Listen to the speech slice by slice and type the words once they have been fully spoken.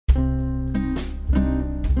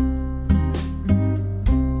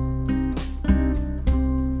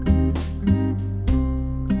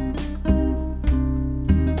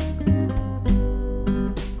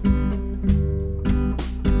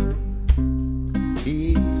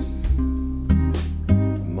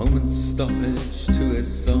stoppage to his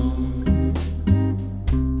song.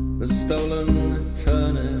 The stolen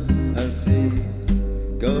turnip as he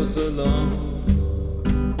goes along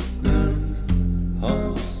and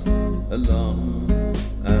hops along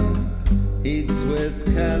and eats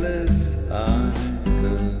with careless eye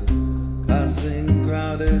the passing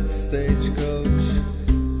crowded stagecoach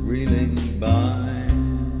reeling by.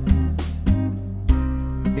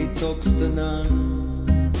 He talks to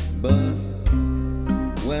none but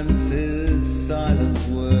wends his silent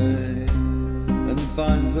way and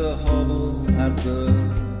finds a hovel at the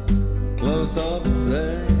close of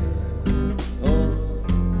day. Or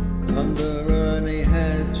under any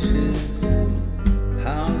hedge his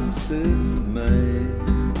house is made.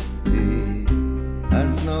 He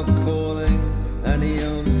has no calling and he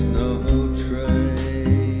owns no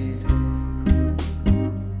trade.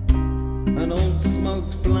 An old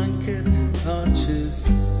smoked blanket arches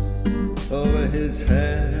over his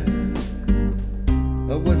head.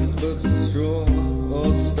 A wisp of straw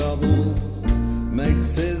or stubble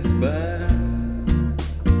makes his bed.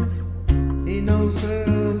 He knows a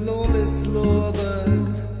lawless law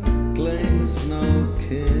that claims no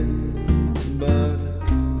kin, but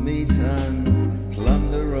meat and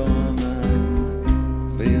plunder on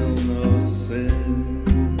and feel no sin.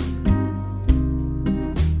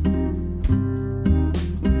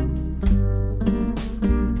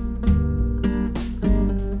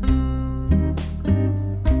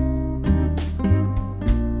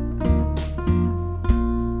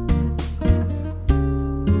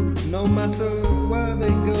 No matter where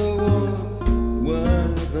they go or where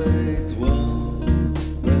they